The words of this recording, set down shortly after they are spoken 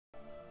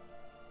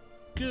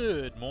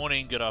Good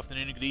morning, good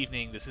afternoon, and good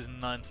evening. This is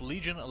Ninth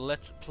Legion.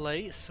 Let's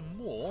play some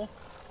more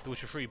The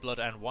Witcher 3 Blood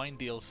and Wine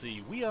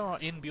DLC. We are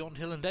in Beyond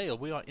Hill and Dale.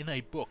 We are in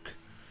a book,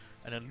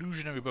 an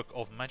illusionary book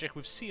of magic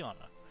with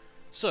Sienna.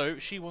 So,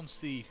 she wants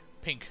the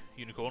pink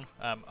unicorn.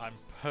 I'm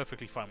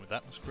perfectly fine with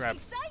that. Let's grab...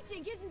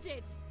 Exciting, isn't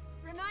it?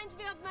 Reminds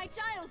me of my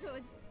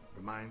childhood.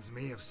 Reminds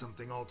me of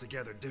something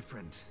altogether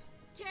different.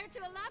 Care to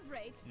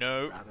elaborate?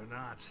 No. Rather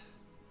not.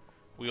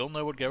 We all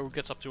know what Geralt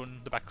gets up to in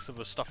the backs of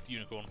a stuffed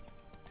unicorn.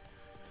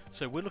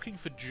 So we're looking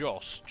for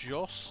Joss.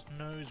 Joss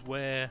knows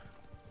where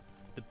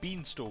the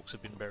beanstalks have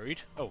been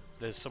buried. Oh,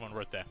 there's someone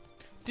right there.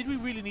 Did we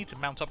really need to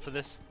mount up for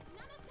this?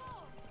 None at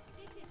all.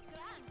 This is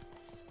Grant.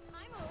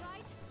 I'm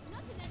alright.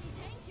 Not in any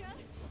danger.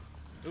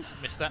 Oh,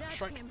 missed that. That's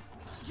Strike. him.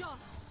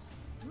 Joss.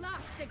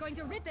 Blast, they're going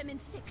to rip him in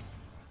six.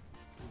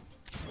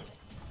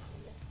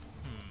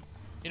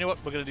 You know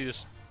what? We're going to do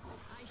this.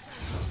 I shall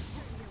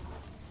show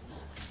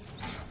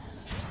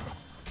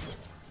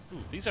you.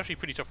 Ooh, these are actually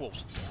pretty tough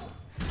wolves.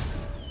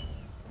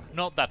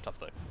 Not that tough,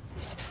 though.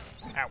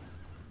 Ow.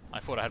 I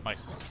thought I had my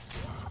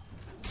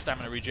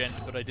stamina regen,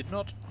 but I did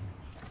not.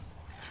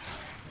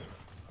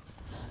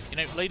 You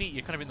know, lady,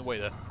 you're kind of in the way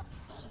there.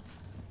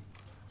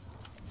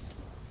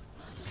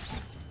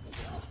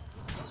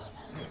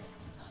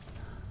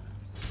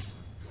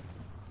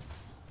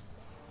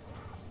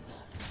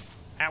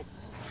 Ow.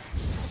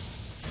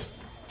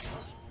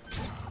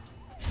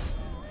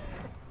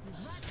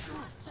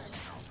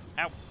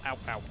 Ow, ow,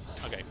 ow.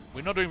 Okay,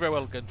 we're not doing very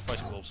well against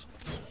fighting wolves.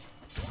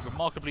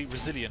 Remarkably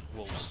resilient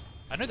wolves.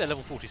 I know they're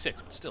level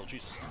 46, but still,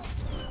 Jesus.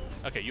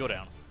 Okay, you're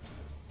down.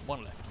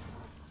 One left.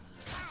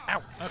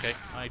 Ow! Okay,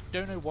 I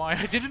don't know why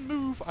I didn't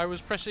move. I was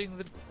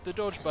pressing the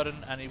dodge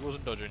button and he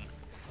wasn't dodging.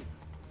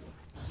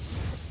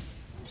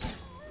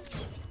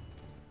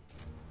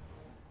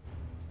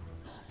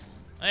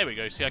 There we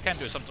go. See, I can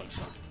do it sometimes.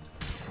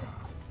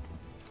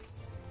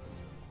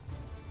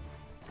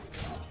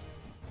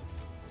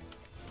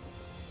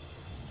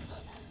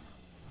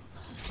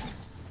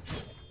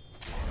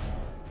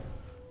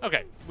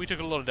 Okay, we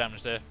took a lot of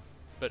damage there,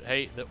 but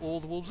hey,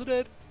 all the wolves are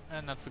dead,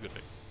 and that's the good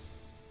thing.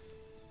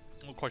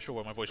 I'm not quite sure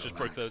why my voice just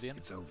broke there at the end.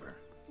 It's over.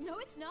 No,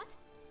 it's not.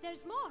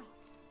 There's more.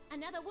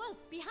 Another wolf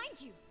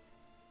behind you.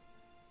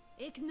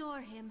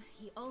 Ignore him.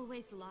 He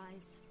always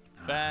lies.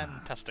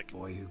 Fantastic.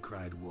 Boy who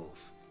cried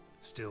wolf.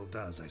 Still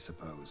does, I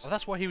suppose. Oh,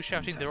 that's why he was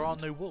shouting, "There are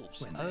no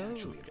wolves." When Oh, they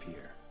actually okay.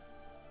 appear.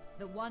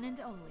 The one and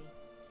only.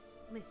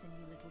 Listen,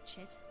 you little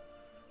chit.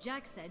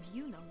 Jack said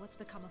you know what's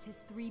become of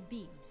his 3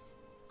 beans.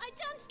 I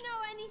don't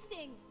know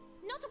anything.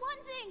 Not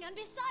one thing. And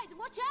besides,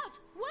 watch out.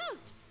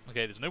 Wolves.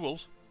 Okay, there's no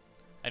wolves,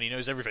 and he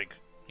knows everything.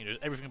 He knows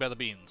everything about the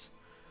beans.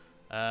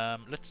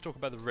 Let's talk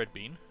about the red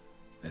bean.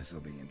 This'll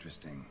be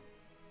interesting.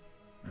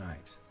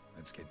 Right,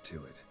 let's get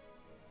to it.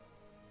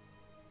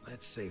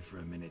 Let's say for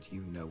a minute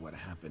you know what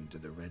happened to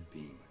the red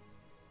bean.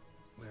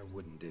 Where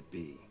wouldn't it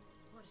be?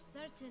 For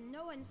certain,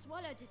 no one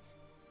swallowed it.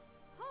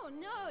 Oh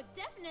no,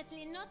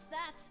 definitely not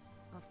that.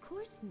 Of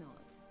course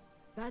not.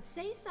 But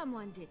say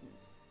someone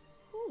didn't.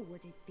 Who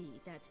would it be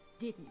that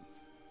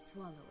didn't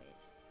swallow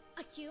it?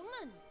 A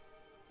human.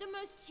 The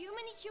most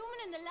humany human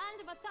in the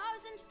land of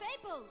 1,000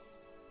 fables.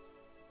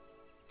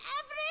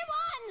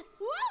 Everyone!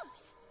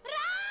 Wolves!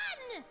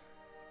 Run!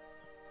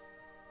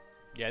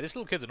 Yeah, this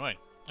little kid's annoying.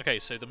 Okay,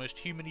 so the most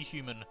humany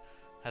human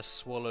has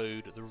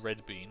swallowed the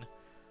red bean.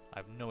 I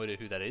have no idea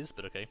who that is,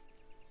 but okay.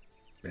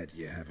 Bet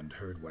you haven't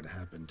heard what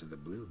happened to the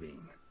blue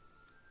bean.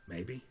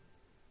 Maybe?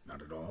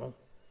 Not at all?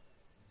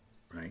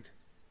 Right?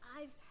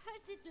 I've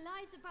heard it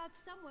lies about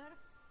somewhere,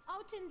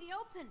 out in the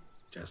open.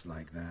 Just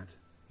like that?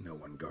 No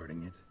one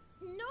guarding it?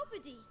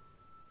 Nobody.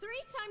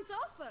 3 times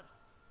over.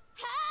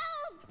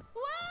 Help!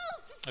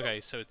 Wolves!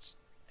 Okay, so it's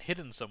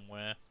hidden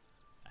somewhere,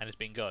 and it's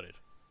being guarded.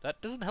 That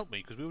doesn't help me,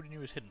 because we already knew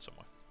it was hidden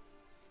somewhere.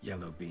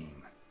 Yellow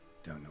bean.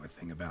 Don't know a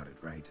thing about it,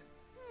 right?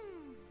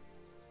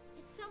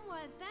 It's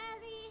somewhere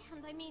very,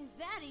 and I mean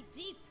very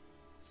deep.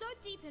 So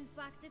deep, in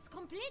fact, it's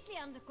completely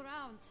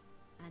underground.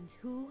 And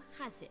who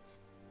has it?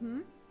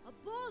 A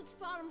bold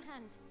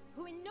farmhand,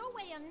 who in no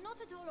way and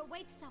not at all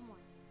awaits someone.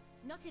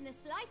 Not in the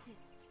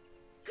slightest.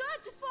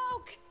 Good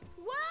folk!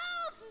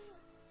 Wolf!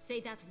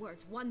 Say that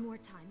word one more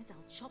time and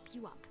I'll chop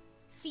you up.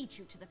 Feed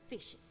you to the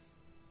fishes.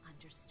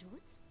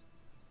 Understood?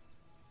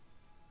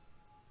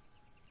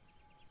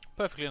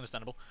 Perfectly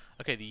understandable.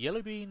 Okay, the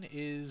yellow bean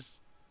is...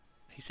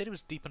 He said it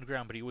was deep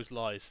underground, but he always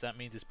lies. So that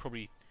means it's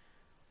probably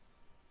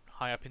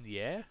high up in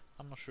the air?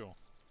 I'm not sure.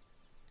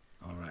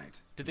 All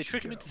right. Did they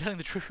trick him into telling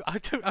the truth? I'm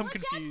confused. Watch out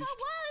for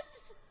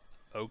wolves!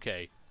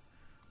 Okay.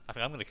 I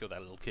think I'm going to kill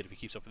that little kid if he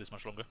keeps up with this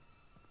much longer.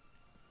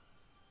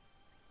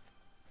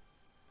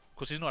 Of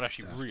course, he's not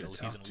actually Tough real. to He's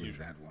talk an to,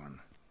 illusion. that one.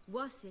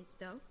 Was it,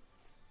 though?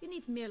 You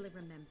need merely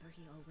remember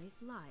he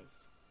always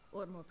lies.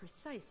 Or more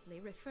precisely,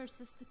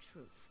 reverses the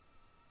truth.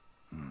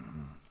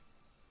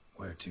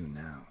 Where to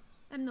now?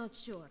 I'm not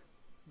sure.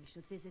 We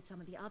should visit some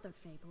of the other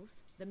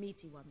fables. The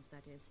meaty ones,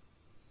 that is.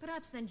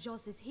 Perhaps then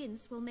Joss's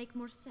hints will make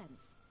more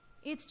sense.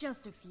 It's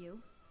just a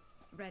few.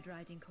 Red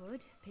Riding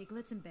Hood,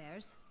 piglets and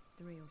bears,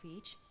 3 of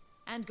each.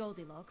 And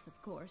Goldilocks,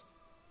 of course.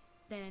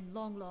 then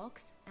long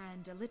locks,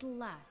 and a little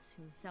lass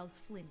who sells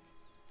flint.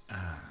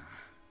 Ah,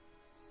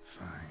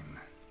 fine.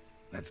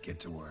 Let's get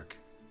to work.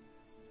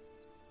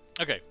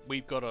 Okay,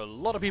 we've got a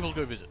lot of people to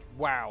go visit.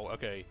 Wow,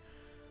 okay.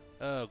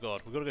 Oh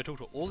god, we've got to go talk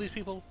to all these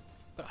people?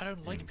 But I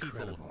don't like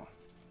Incredible. people.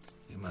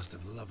 You must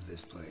have loved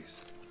this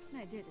place.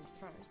 I did at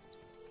first.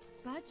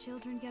 But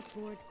children get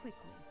bored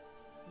quickly.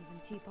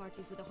 Even tea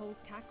parties with a whole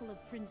cackle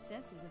of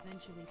princesses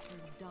eventually turn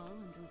dull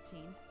and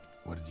routine.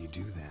 What did you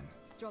do then?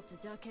 Dropped a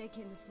duck egg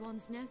in the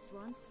swan's nest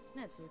once,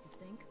 that sort of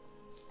thing.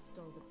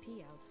 Stole the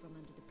pea out from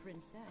under the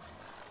princess,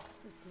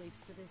 who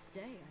sleeps to this day,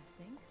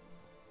 I think.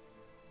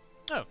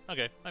 Oh,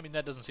 okay. I mean,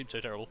 that doesn't seem so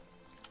terrible.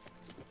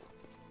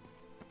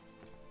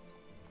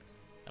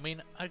 I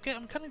mean, I'm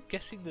kind of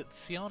guessing that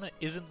Sienna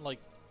isn't, like,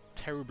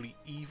 terribly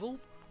evil,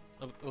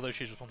 although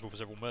she's responsible for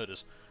several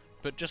murders,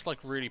 but just, like,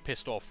 really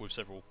pissed off with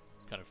several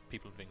kind of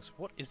people and things.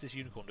 What is this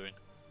unicorn doing?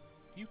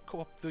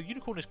 The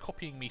unicorn is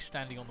copying me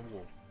standing on the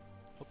wall.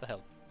 What the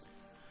hell?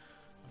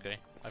 Okay,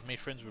 I've made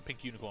friends with a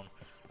pink unicorn.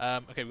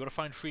 Okay, we've got to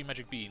find 3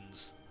 magic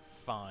beans.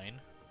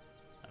 Fine.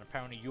 And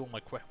apparently you're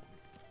my quest...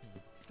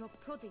 Stop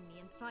prodding me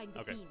and find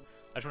the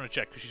beans. I just want to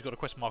check, because she's got a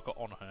quest marker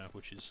on her,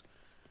 which is...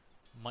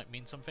 might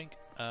mean something.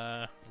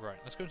 Right,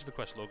 let's go into the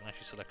quest log and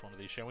actually select one of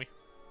these, shall we?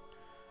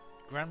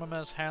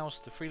 Grandmama's house,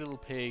 the 3 little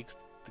pigs,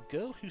 the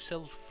girl who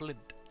sells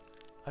flint.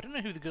 I don't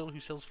know who the girl who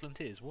sells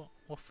flint is. What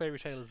fairy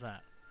tale is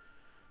that?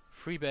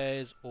 3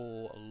 bears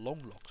or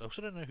Longlocks? I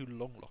also don't know who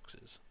Longlocks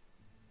is.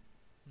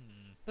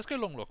 Let's go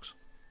Longlocks.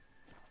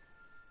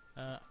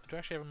 Do I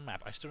actually have a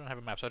map? I still don't have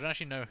a map, so I don't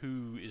actually know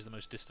who is the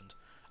most distant.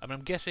 I mean,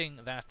 I'm guessing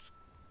that...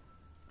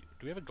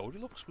 Do we have a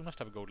Goldilocks? We must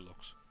have a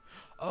Goldilocks.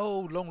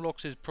 Oh,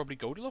 Longlocks is probably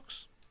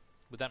Goldilocks?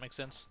 Would that make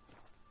sense?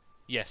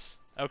 Yes.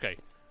 Okay.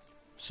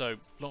 So,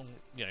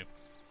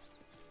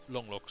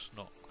 Longlocks,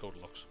 not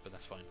Goldilocks, but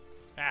that's fine.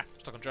 Ah,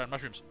 stuck on giant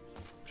mushrooms,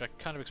 which I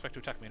kind of expect to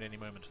attack me at any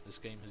moment. This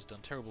game has done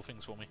terrible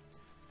things for me.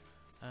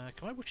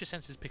 Can my Witcher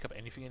senses pick up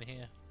anything in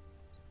here?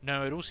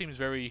 No, it all seems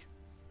very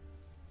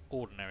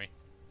ordinary.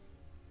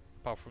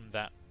 Apart from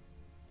that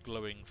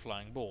glowing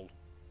flying ball.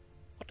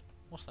 What?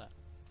 What's that?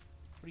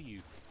 What are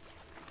you?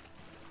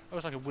 Oh,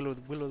 it's like a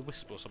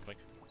will-o'-the-wisp or something.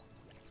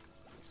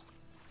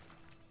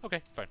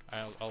 Okay, fine.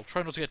 I'll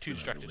try not to get too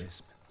distracted.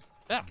 Wisp.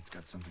 Ah! It's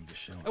got something to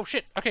show. Oh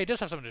shit! Okay, it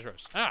does have something to show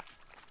us. Ah!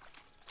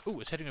 Ooh,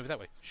 it's heading over that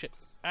way. Shit.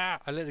 Ah!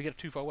 I let it get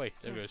too far away.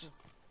 There it goes.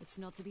 It's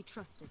not to be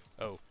trusted.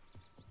 Oh.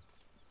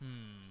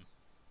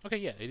 Okay,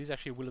 yeah, it is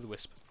actually a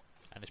will-o'-the-wisp.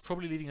 And it's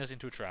probably leading us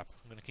into a trap.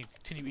 I'm going to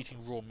continue eating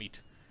raw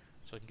meat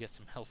so I can get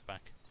some health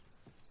back.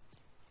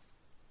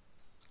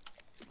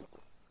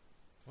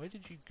 Where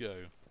did you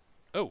go?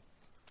 Oh!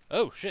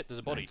 Oh, shit, there's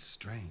a body. That's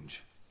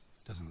strange.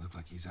 Doesn't look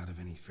like he's out of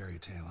any fairy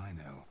tale I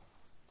know.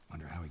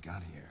 Wonder how he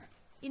got here.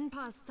 In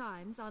past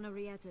times,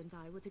 Henrietta and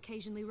I would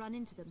occasionally run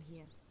into them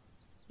here.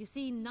 You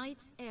see,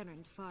 knights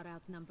errant far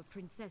outnumber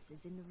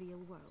princesses in the real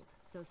world,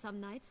 so some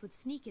knights would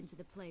sneak into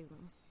the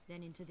playroom,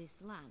 then into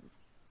this land,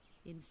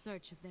 in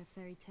search of their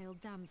fairy tale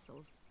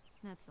damsels.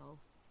 That's all.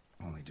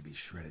 Only to be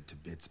shredded to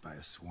bits by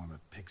a swarm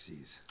of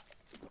pixies.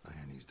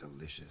 Irony's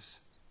delicious.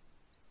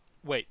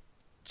 Wait,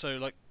 so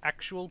like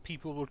actual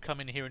people would come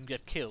in here and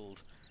get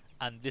killed,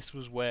 and this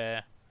was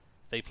where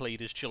they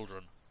played as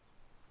children?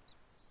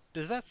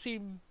 Does that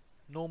seem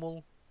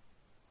normal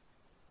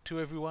to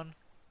everyone?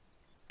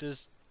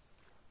 Does...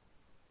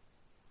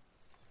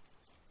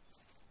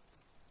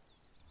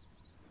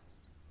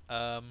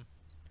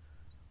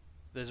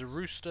 There's a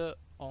rooster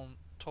on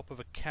top of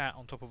a cat,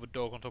 on top of a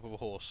dog, on top of a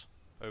horse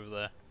over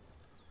there.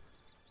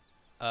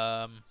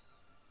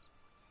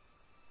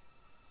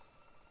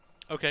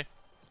 Okay.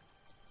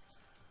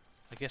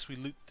 I guess we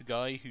loot the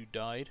guy who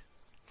died.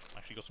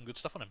 Actually got some good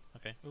stuff on him.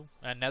 Okay. Ooh.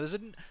 And now there's a...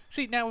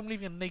 See, now I'm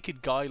leaving a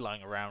naked guy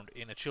lying around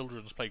in a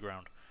children's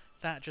playground.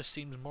 That just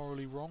seems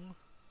morally wrong.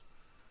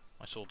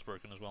 My sword's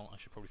broken as well. I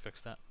should probably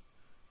fix that.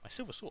 My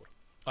silver sword.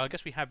 I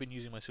guess we have been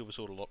using my silver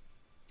sword a lot.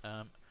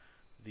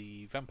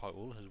 The vampire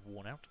oil has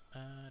worn out.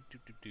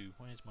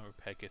 Where's my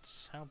repair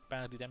kits? How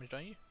badly damaged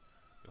are you?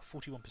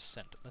 You're 41%.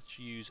 Let's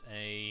use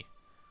a...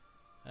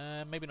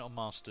 maybe not a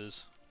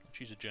master's.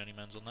 Let's use a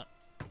journeyman's on that.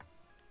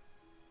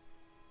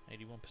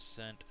 81%.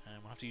 And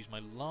we'll have to use my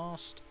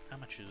last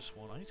amateur's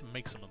one. I need to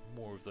make some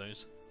more of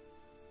those.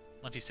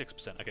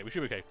 96%. Okay, we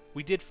should be okay.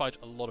 We did fight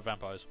a lot of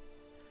vampires.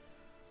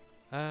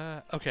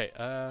 Okay,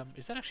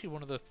 is that actually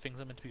one of the things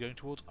I'm meant to be going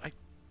towards?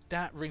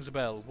 That rings a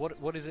bell.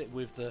 What is it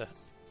with the...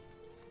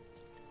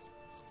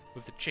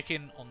 With the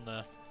chicken on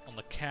the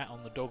cat,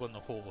 on the dog, on the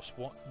horse?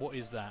 What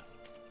is that?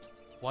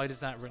 Why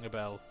does that ring a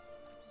bell?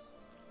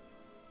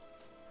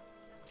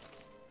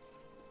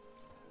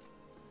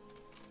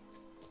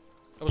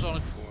 I was on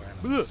it. 4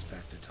 animals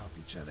stacked atop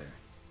each other.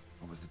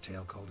 What was the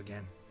tale called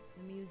again?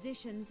 The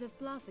musicians of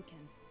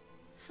Blaviken.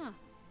 Huh.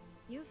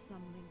 You've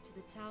some link to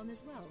the town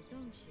as well,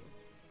 don't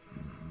you?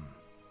 Mm-hmm.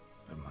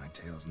 But my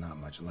tale's not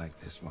much like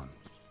this one.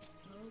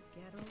 Oh,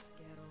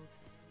 Geralt.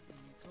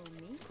 Oh,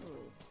 me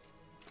too.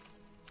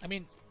 I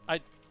mean,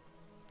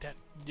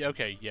 yeah,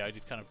 okay, yeah, I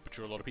did kind of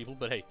butcher a lot of people,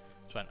 but hey,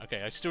 it's fine.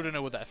 Okay, I still don't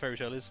know what that fairy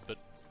tale is, but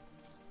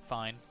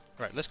Fine.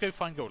 Right, let's go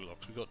find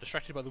Goldilocks. We got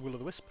distracted by the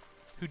Will-o'-the-Wisp,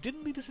 who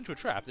didn't lead us into a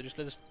trap, they just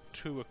led us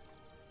to a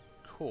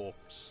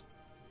corpse.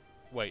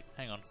 Wait,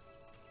 hang on.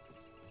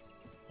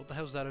 What the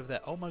hell's that over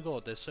there? Oh my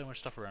god, there's so much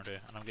stuff around here,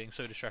 and I'm getting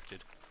so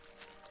distracted.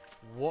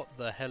 What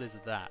the hell is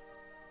that?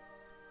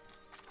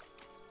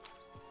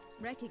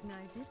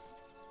 Recognize it?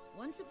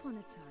 Once upon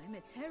a time,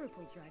 a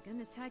terrible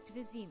dragon attacked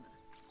Vizima.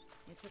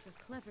 It took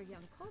a clever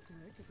young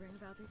cobbler to bring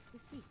about its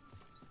defeat.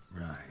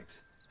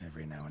 Right.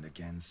 Every now and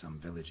again, some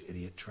village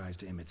idiot tries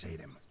to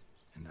imitate him,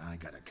 and I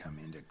gotta come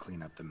in to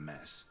clean up the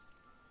mess.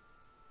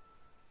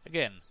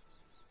 Again,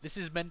 this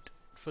is meant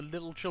for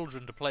little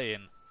children to play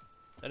in.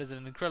 That is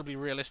an incredibly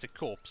realistic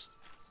corpse.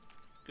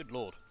 Good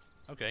lord.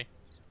 Okay.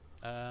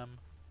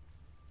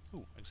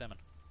 Ooh, examine.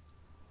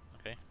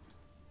 Okay.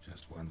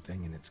 Just one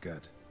thing in its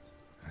gut.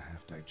 A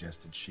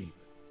half-digested sheep.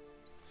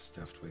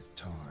 Stuffed with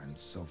tar and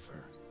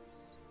sulfur.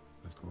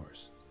 Of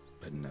course.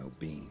 But no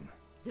bean.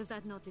 Does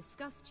that not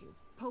disgust you,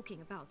 poking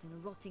about in a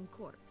rotting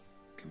corpse?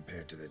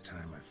 Compared to the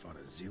time I fought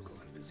a Zeugl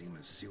in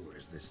Vizima's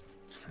sewers, this...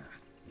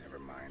 never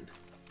mind.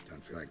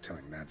 Don't feel like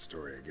telling that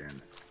story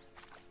again.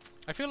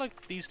 I feel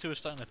like these two are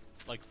starting to,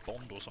 like,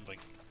 bond or something.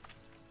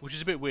 Which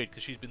is a bit weird,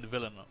 because she's been the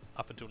villain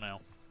up until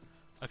now.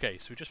 Okay,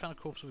 so we just found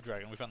a corpse of a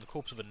dragon. We found the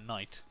corpse of a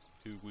knight,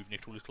 who we've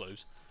nicked all his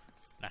clothes.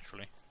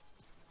 Naturally.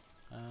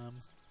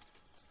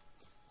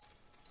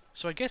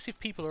 So I guess if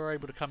people are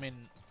able to come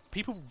in...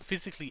 People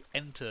physically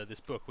enter this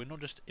book. We're not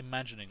just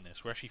imagining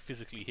this. We're actually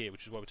physically here,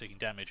 which is why we're taking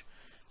damage.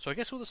 So I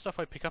guess all the stuff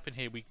I pick up in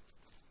here we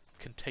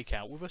can take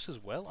out with us as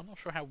well. I'm not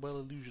sure how well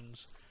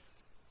illusions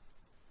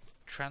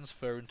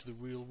transfer into the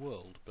real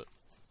world, but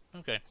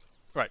okay.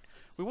 Right,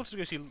 we wanted to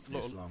go see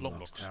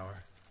Longlocks.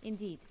 Tower.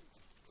 Indeed.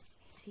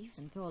 It's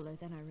even taller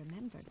than I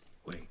remembered.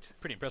 Wait,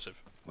 Pretty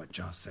impressive. what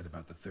Joss said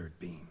about the third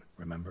beam,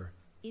 remember?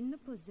 In the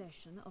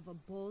possession of a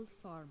bold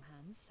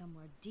farmhand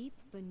somewhere deep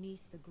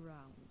beneath the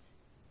ground.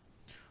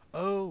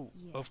 Oh,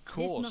 Yes, of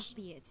course. this must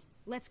be it.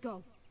 Let's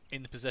go.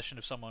 In the possession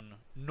of someone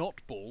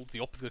not bald, the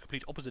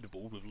complete opposite of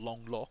bald, with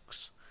long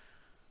locks,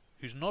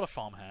 who's not a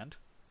farmhand,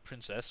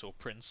 princess or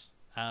prince,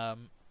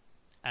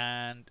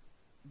 and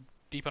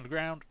deep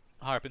underground,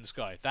 higher up in the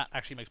sky. That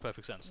actually makes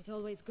perfect sense. It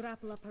always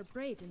grapple up her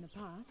braid in the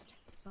past,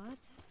 but I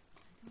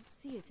don't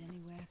see it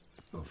anywhere.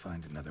 We'll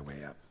find another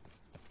way up.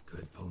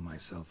 Could pull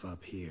myself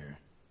up here,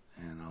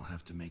 and I'll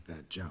have to make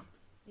that jump.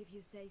 If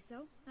you say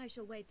so, I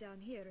shall wait down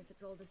here if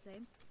it's all the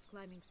same.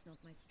 Climbing's not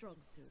my strong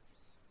suit.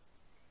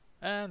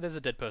 And there's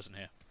a dead person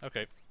here.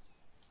 Okay.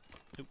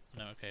 Oop,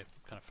 no, okay.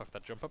 Kind of fucked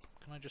that jump up.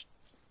 Can I just...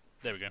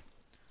 There we go.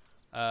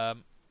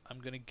 I'm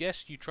gonna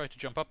guess you tried to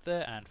jump up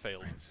there and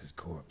failed. Prince's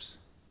corpse.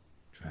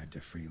 Tried to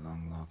free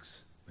Longlocks,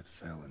 but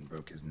fell and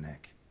broke his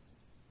neck.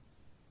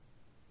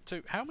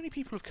 So, how many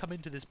people have come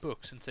into this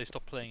book since they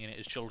stopped playing in it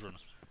as children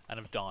and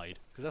have died?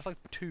 Because that's like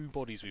 2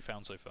 bodies we've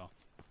found so far.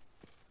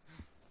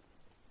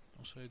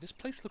 Also, this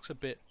place looks a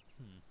bit...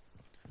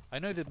 I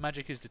know that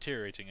magic is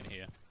deteriorating in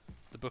here.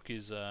 The book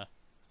is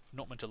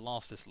not meant to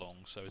last this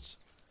long, so it's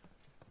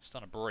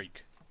starting to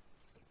break.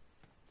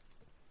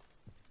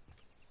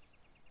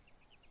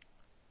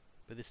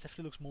 But this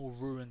definitely looks more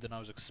ruined than I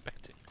was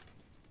expecting.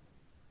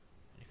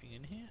 Anything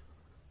in here?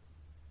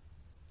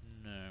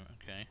 No,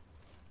 okay.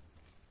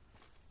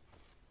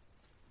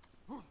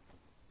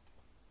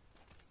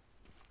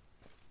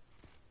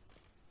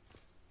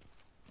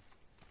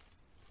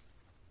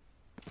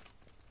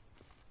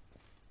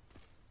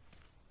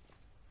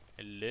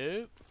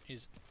 Hello?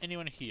 Is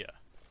anyone here?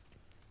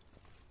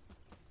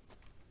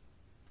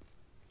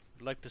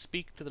 Would like to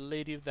speak to the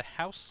lady of the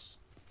house?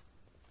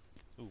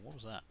 Ooh, what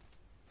was that?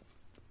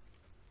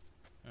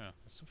 Oh,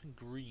 there's something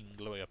green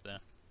glowing up there.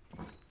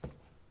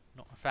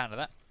 Not a fan of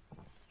that.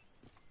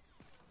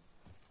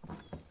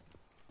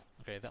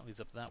 Okay, that leads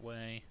up that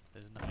way.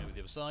 There's nothing over the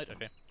other side.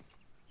 Okay.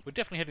 We're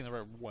definitely heading the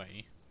right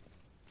way.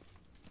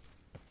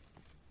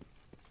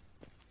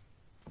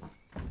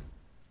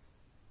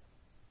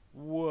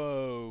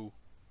 Whoa.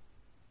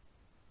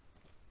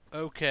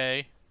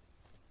 Okay.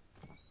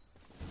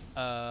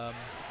 Ah,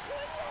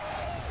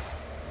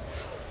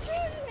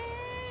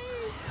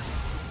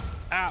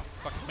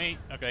 fuck me.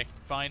 Okay,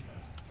 fine.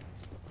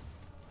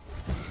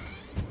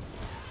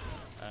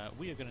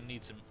 We are going to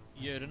need some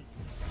Yrden.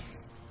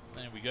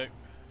 There we go.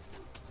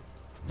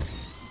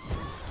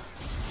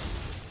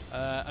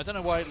 I don't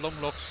know why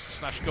Longlocks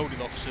 /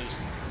 Goldilocks has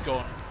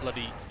gone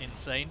bloody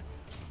insane.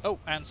 Oh,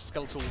 and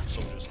skeletal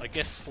soldiers. I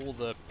guess all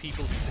the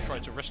people who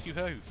tried to rescue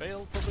her who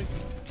failed, probably.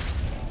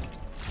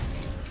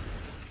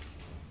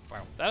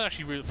 Wow, that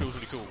actually really feels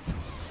really cool.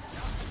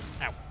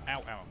 Ow,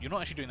 ow, ow. You're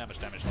not actually doing that much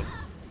damage, though.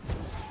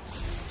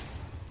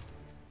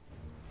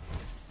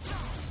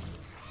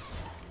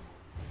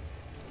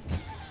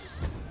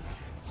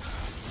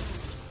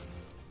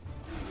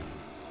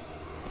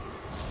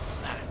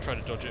 Tried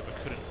to dodge it, but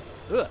couldn't.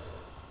 Ugh.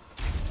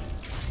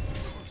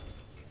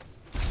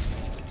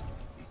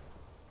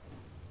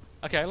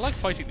 Okay, I like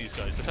fighting these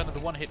guys. The kind of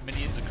the one-hit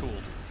minions are cool.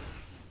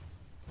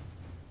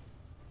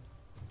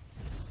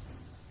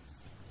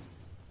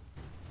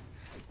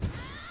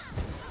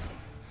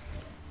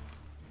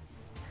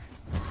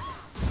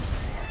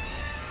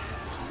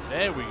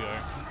 There we go.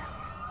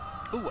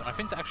 Ooh, and I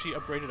think that actually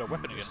upgraded our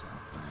weapon again.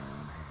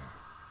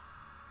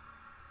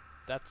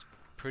 That's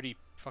pretty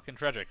fucking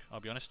tragic, I'll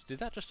be honest. Did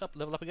that just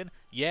level up again?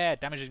 Yeah,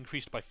 damage is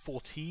increased by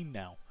 14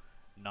 now.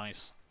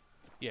 Nice.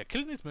 Yeah,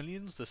 killing these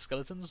minions, the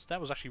skeletons,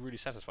 that was actually really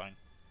satisfying.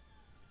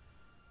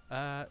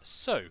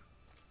 So,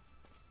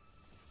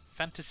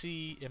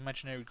 fantasy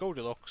imaginary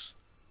Goldilocks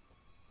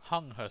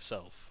hung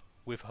herself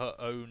with her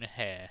own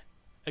hair.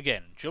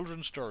 Again,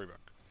 children's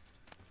storybook.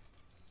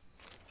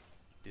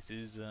 This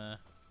is a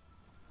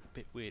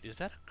bit weird. Is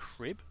that a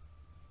crib?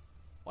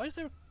 Why is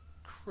there a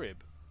crib?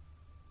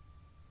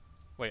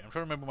 Wait, I'm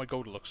trying to remember my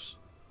Goldilocks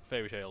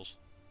fairy tales.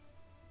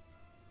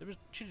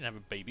 She didn't have a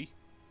baby.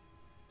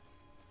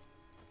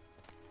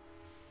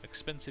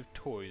 Expensive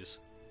toys.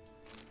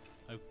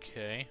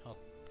 Okay,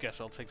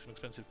 guess I'll take some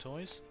expensive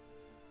toys.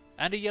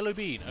 And a yellow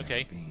bean,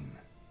 okay. Bean.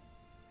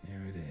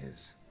 Here it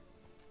is.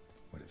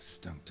 Would have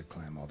stunk to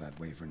climb all that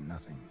way for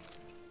nothing.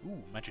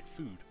 Ooh, magic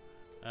food.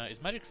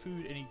 Is magic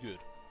food any good?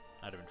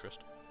 Out of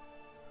interest.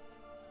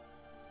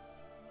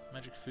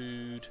 Magic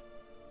food...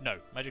 No,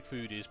 magic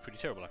food is pretty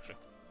terrible actually.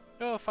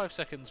 Oh, 5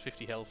 seconds,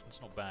 50 health,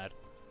 that's not bad.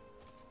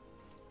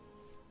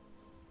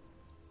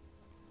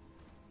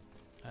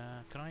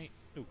 Can I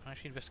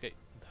actually investigate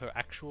her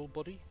actual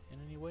body in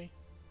any way?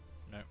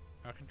 No.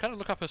 I can kind of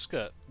look up her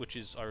skirt, which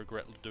is I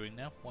regret doing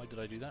now. Why did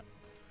I do that?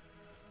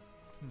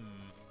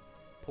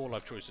 Poor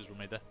life choices were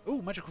made there.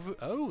 Oh, magical food.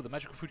 Oh, the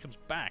magical food comes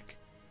back.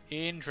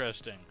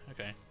 Interesting.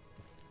 Okay.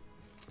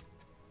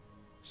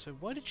 So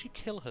why did she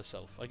kill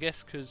herself? I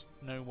guess because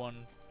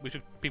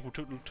people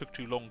took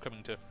too long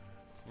coming to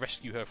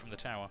rescue her from the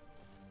tower.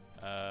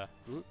 Why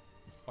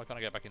can't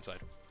I get back inside?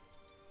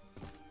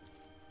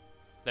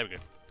 There we go.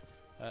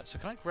 So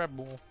can I grab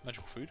more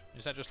magical food?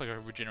 Is that just like a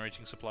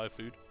regenerating supply of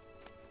food?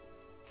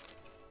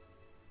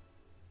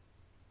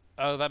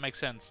 Oh, that makes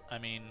sense. I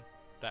mean,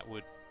 that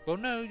would... Well,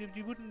 no,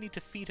 you wouldn't need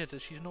to feed her to...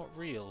 She's not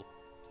real.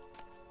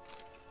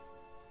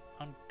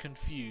 I'm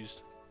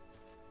confused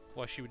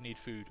why she would need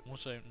food. I'm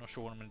also not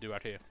sure what I'm going to do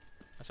out here.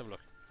 Let's have a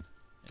look.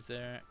 Is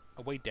there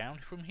a way down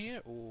from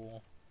here,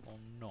 or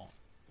not?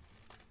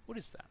 What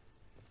is that?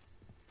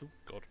 Oh,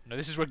 God. No,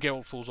 this is where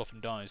Geralt falls off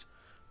and dies.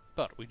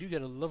 But we do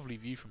get a lovely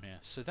view from here.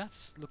 So that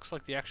looks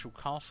like the actual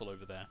castle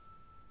over there.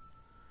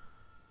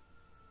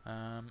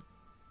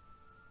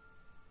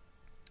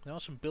 There are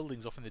some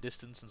buildings off in the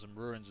distance and some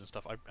ruins and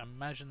stuff. I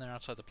imagine they're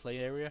outside the play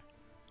area.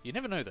 You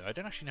never know, though. I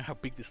don't actually know how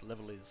big this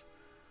level is.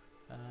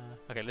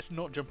 Okay, let's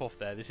not jump off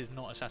there. This is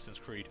not Assassin's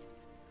Creed.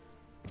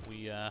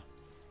 We're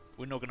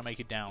not going to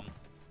make it down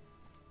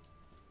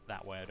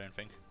that way, I don't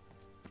think.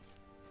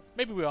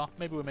 Maybe we are.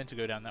 Maybe we're meant to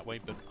go down that way,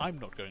 but I'm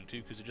not going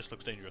to because it just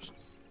looks dangerous.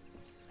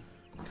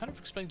 It kind of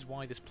explains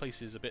why this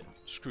place is a bit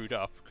screwed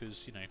up,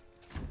 because, you know,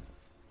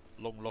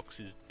 Longlocks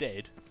is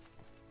dead.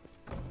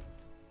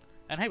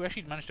 And hey, we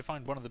actually managed to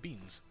find one of the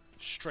beans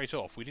straight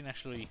off. We didn't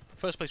actually...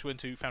 First place we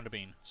went to, found a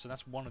bean. So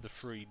that's one of the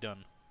 3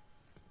 done.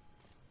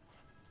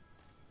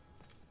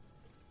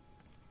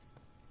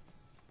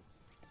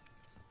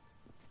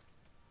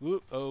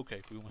 Whoop,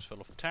 okay, we almost fell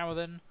off the tower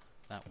then.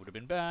 That would have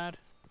been bad.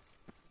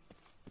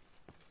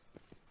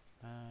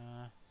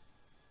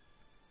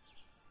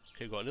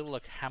 Okay, we've got a little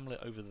like hamlet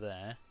over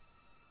there.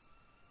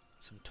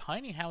 Some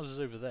tiny houses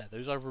over there.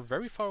 Those are either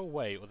very far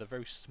away or they're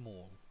very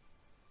small.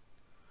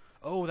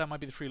 Oh, that might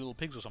be the 3 little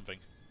pigs or something.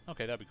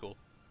 Okay, that'd be cool.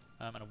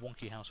 And a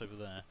wonky house over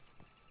there.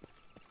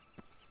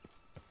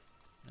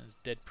 There's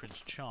dead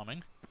Prince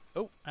Charming.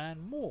 Oh,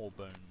 and more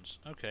bones.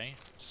 Okay,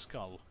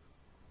 skull.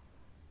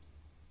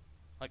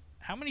 Like,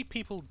 how many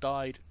people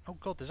died? Oh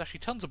god, there's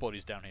actually tons of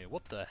bodies down here.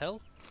 What the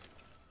hell?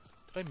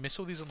 Did I miss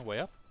all these on the way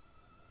up?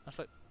 That's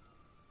like...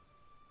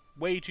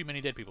 way too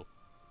many dead people.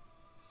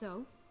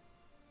 So?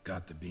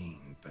 Got the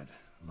bean, but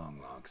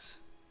Longlocks.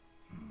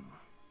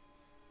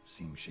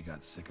 Seems she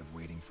got sick of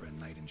waiting for a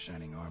knight in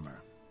shining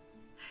armor.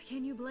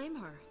 Can you blame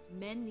her?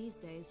 Men these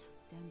days,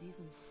 dandies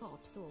and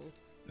fops all.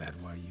 That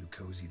why you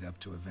cozied up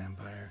to a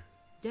vampire?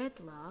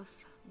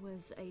 Dettlaff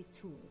was a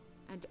tool,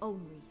 and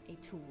only a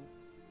tool.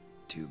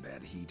 Too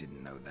bad he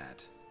didn't know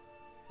that.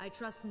 I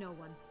trust no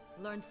one.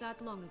 Learned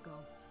that long ago.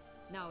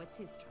 Now it's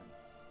his turn.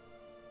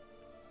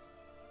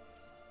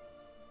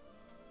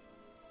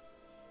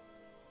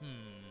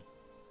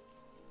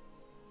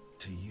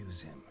 To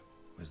use him.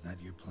 Was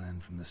that your plan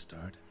from the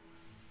start?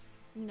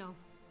 No.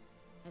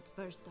 At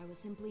first I was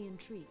simply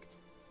intrigued.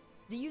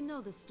 Do you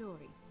know the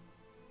story?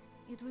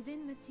 It was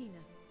in Metina,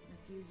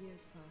 a few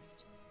years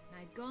past.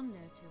 I'd gone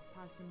there to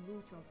pass some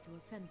loot off to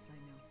a fence I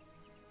know.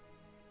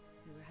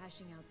 We were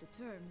hashing out the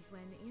terms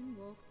when in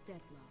walked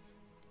Dettlaff.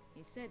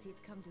 He said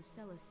he'd come to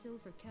sell a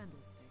silver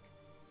candlestick.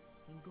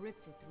 He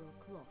gripped it through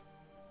a cloth.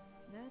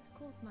 That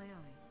caught my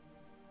eye.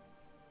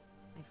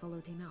 I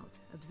followed him out,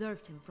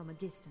 observed him from a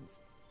distance,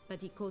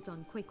 but he caught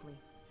on quickly.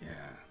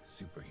 Yeah,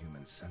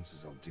 superhuman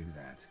senses will do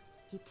that.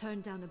 He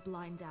turned down a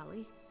blind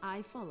alley.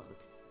 I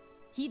followed.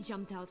 He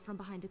jumped out from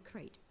behind a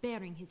crate,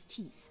 baring his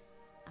teeth.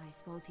 I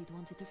suppose he'd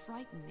wanted to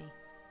frighten me.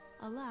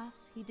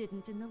 Alas, he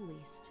didn't in the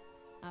least.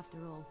 After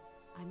all,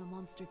 I'm a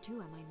monster too,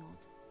 am I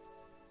not?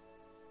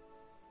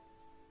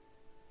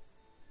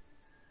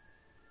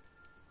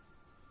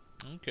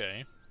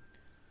 Okay.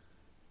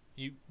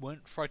 You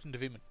weren't frightened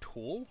of him at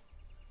all?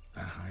 A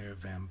higher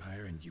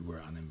vampire and you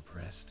were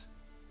unimpressed?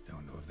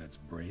 Don't know if that's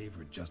brave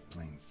or just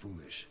plain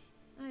foolish.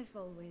 I've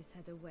always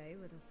had a way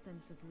with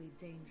ostensibly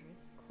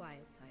dangerous,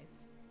 quiet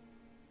types.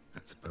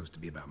 That's supposed to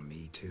be about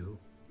me too?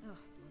 Oh,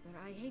 brother,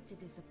 I hate to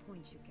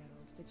disappoint you,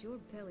 Geralt, but your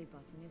belly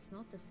button is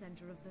not the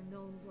center of the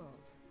known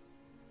world.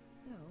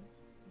 Though,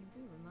 you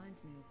do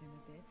remind me of him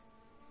a bit,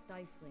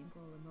 stifling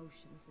all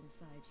emotions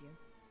inside you,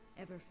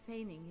 ever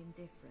feigning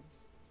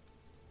indifference.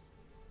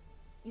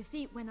 You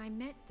see, when I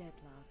met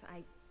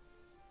Detlef,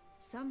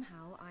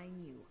 somehow I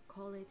knew,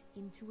 call it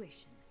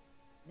intuition,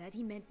 that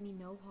he meant me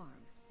no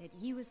harm, that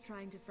he was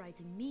trying to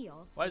frighten me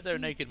off. Why is there a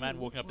naked man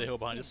walking up the hill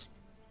behind us?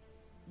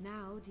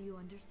 Now do you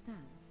understand?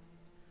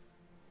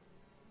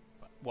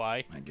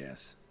 Why? I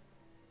guess.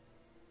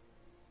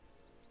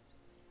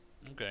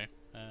 Okay.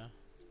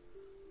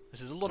 This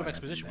is a lot of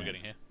exposition we're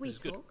getting here. We This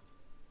is good. talked,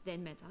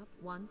 then met up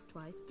once,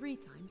 twice, 3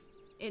 times.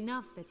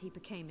 Enough that he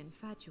became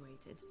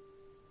infatuated.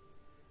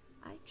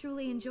 I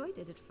truly enjoyed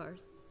it at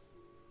first,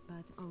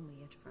 but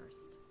only at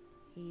first.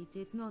 He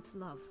did not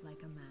love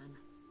like a man,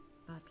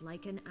 but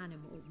like an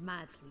animal,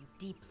 madly,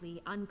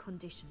 deeply,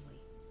 unconditionally,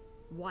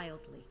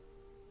 wildly.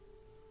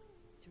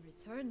 To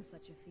return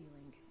such a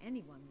feeling,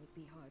 anyone would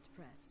be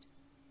hard-pressed,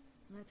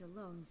 let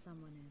alone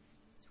someone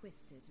as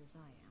twisted as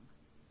I am.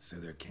 So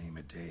there came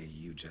a day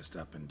you just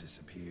up and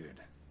disappeared.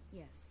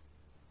 Yes,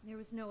 there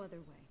was no other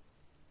way.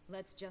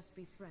 Let's just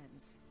be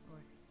friends, or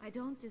I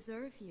don't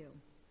deserve you.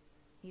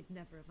 He'd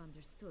never have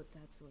understood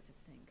that sort of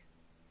thing.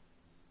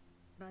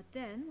 But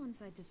then,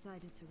 once I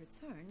decided to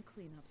return,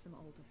 clean up some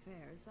old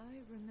affairs,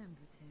 I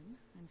remembered him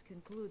and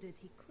concluded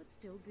he could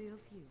still be of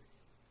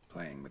use.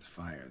 Playing with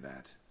fire,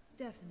 that.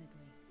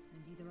 Definitely.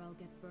 And either I'll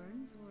get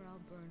burned, or I'll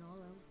burn all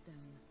else down.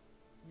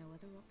 No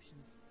other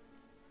options.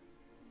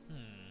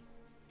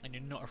 And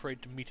you're not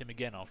afraid to meet him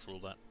again after all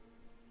that?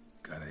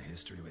 Got a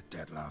history with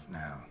Detlef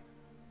now,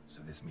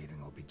 so this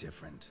meeting will be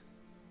different.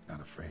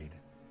 Not afraid?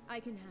 I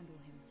can handle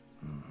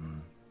him. Mm-hmm.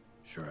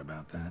 Sure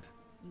about that?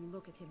 You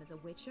look at him as a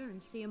witcher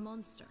and see a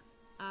monster.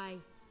 I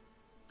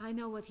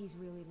know what he's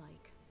really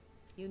like.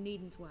 You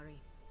needn't worry.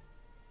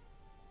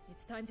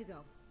 It's time to go.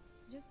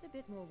 Just a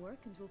bit more work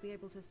and we'll be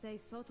able to say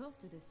sort of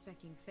to this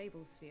fecking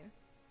fable sphere.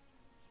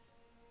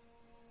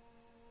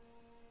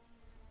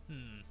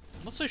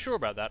 I'm not so sure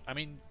about that. I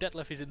mean,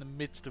 Detlef is in the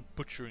midst of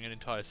butchering an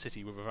entire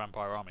city with a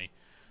vampire army.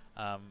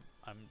 I'm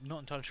not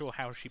entirely sure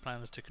how she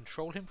plans to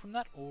control him from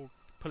that or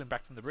pull him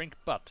back from the brink,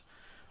 but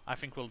I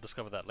think we'll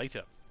discover that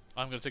later.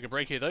 I'm going to take a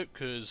break here though,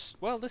 because,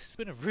 well, this has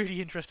been a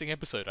really interesting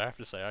episode, I have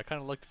to say. I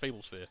kind of like the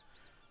Fable Sphere.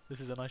 This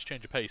is a nice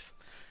change of pace.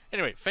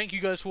 Anyway, thank you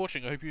guys for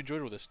watching. I hope you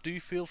enjoyed all this. Do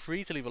feel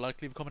free to leave a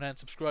like, leave a comment, and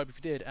subscribe if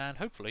you did, and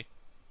hopefully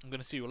I'm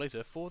going to see you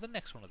later for the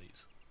next one of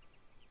these.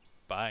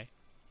 Bye.